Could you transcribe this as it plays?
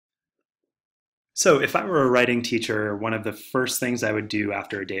So if I were a writing teacher, one of the first things I would do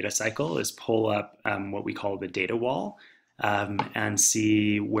after a data cycle is pull up what we call the data wall, and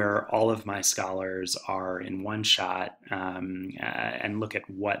see where all of my scholars are in one shot, and look at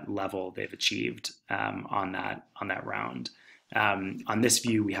what level they've achieved on that round. On this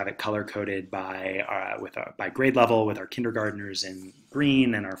view, we have it color coded by grade level, with our kindergartners in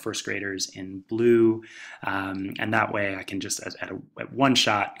green and our first graders in blue, and that way I can just at one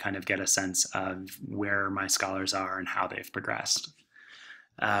shot kind of get a sense of where my scholars are and how they've progressed.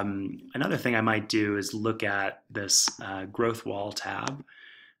 Another thing I might do is look at this growth wall tab,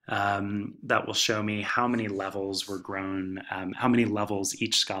 that will show me how many levels were grown, how many levels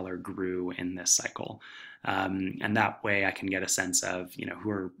each scholar grew in this cycle. And that way I can get a sense of, who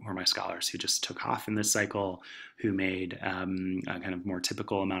are my scholars who just took off in this cycle, who made a kind of more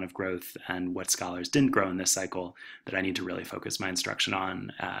typical amount of growth, and what scholars didn't grow in this cycle that I need to really focus my instruction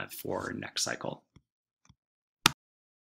on for next cycle.